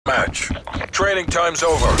Deathmatch. Training time's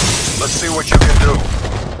over. Let's see what you can do.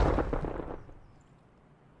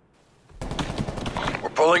 We're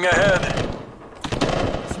pulling ahead.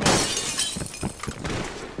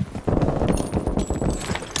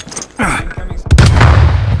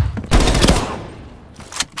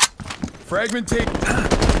 Fragmentate.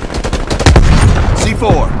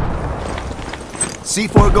 C4.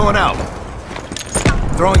 C4 going out.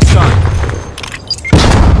 Throwing stun.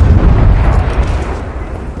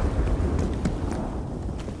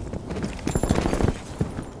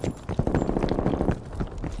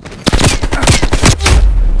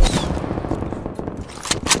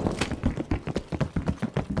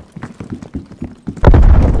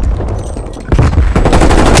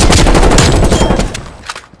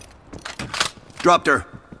 Dropped her.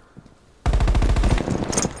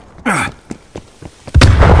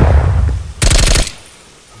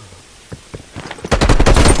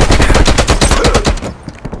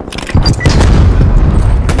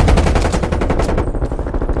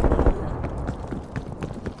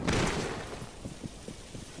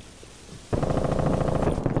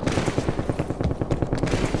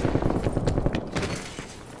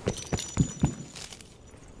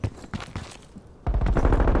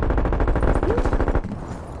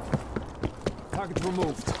 Target's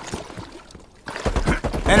removed.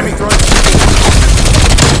 Enemy throwing.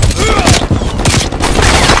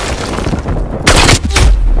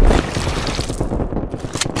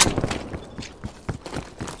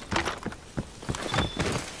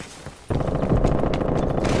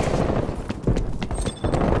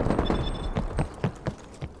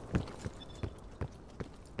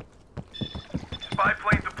 Spy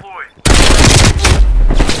plane deployed.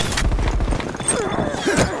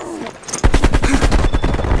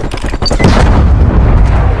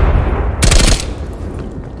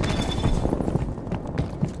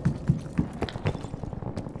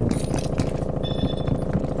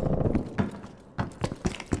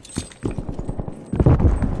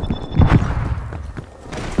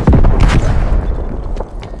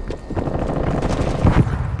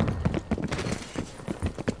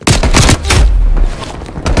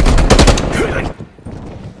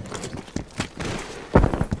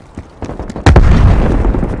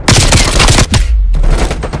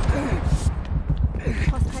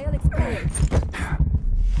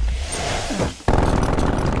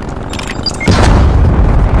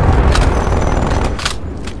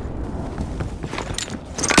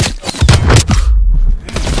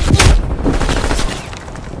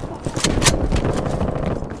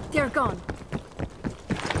 They're gone.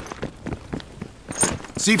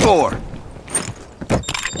 C4.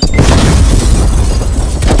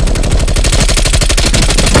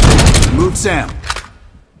 Move Sam.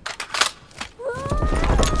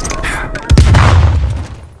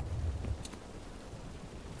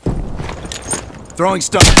 Throwing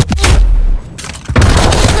stun.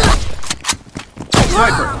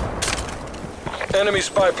 Sniper. Enemy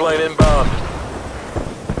spy plane inbound.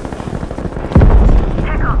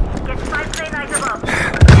 Get spy plane right above.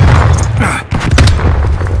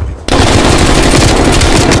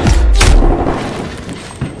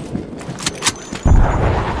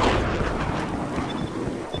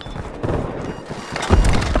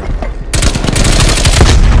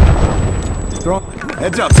 Throw.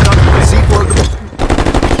 Heads up. Stun. C4.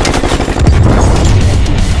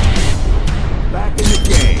 Back in the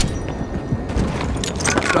game.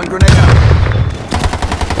 Stun grenade out.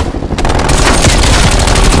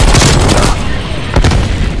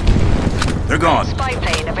 They're gone. Spy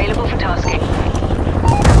plane available for tasking.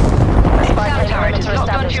 Spy plane turret is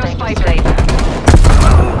locked onto your spy plane.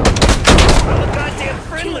 Goddamn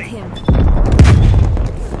friendly. Kill him.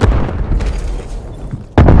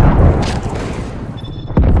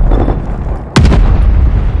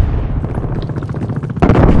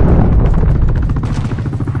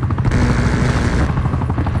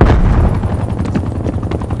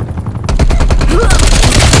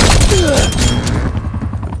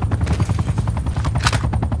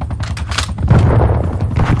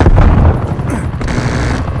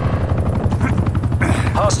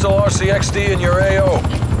 Hostile RCXD in your AO.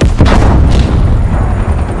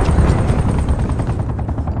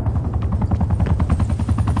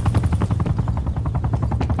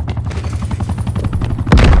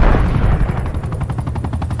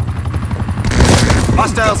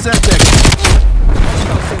 Hostile Semtex.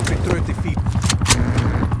 Hostile sentry 30 feet.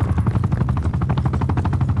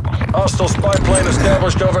 Hostile spy plane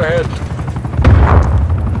established overhead.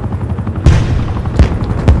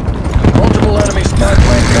 Multiple enemy spy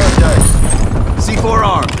plane contacts. C4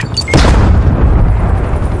 armed.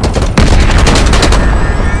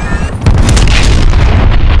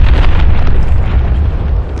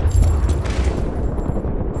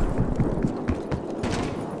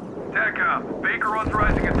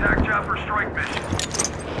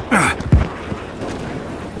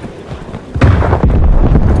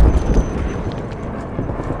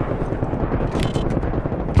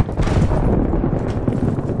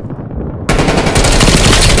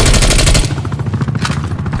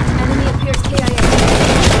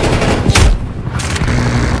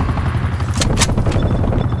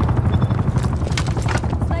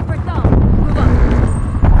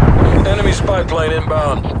 plane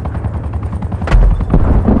inbound.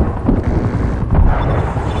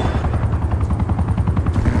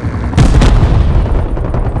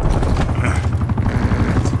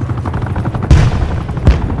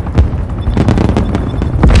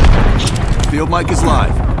 Field mic is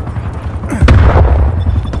live.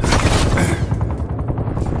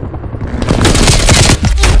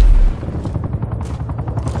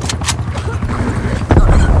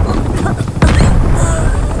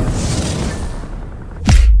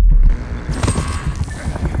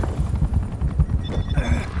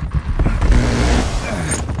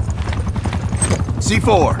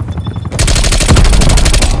 C4.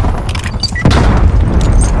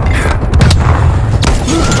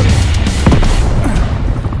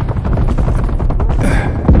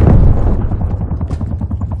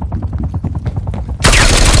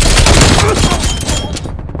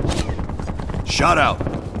 Shot out.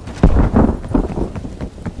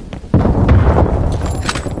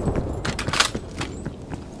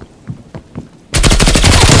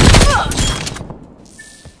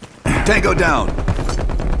 Tango down.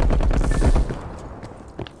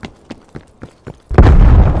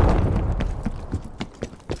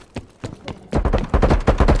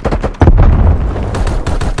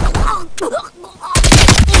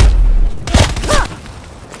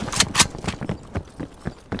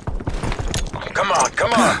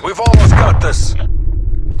 Come on, we've almost got this.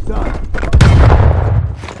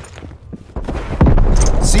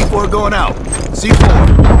 C4 going out. C4.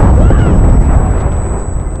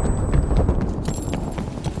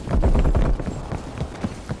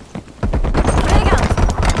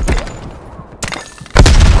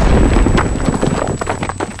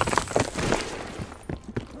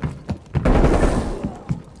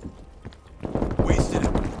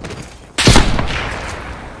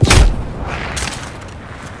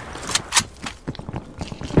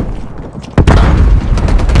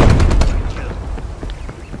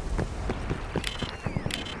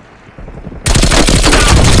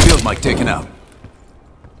 Mic taken out.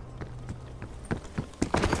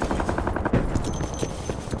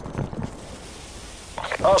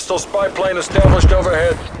 Hostile spy plane established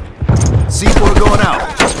overhead. C4 going out.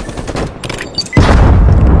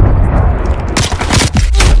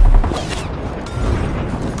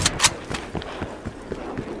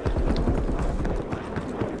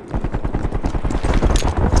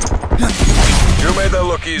 You made that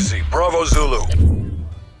look easy. Bravo Zulu.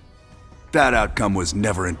 That outcome was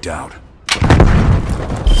never in doubt.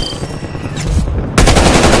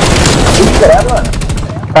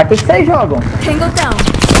 Pra que vocês jogam? Tango down.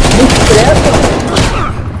 Me estressam.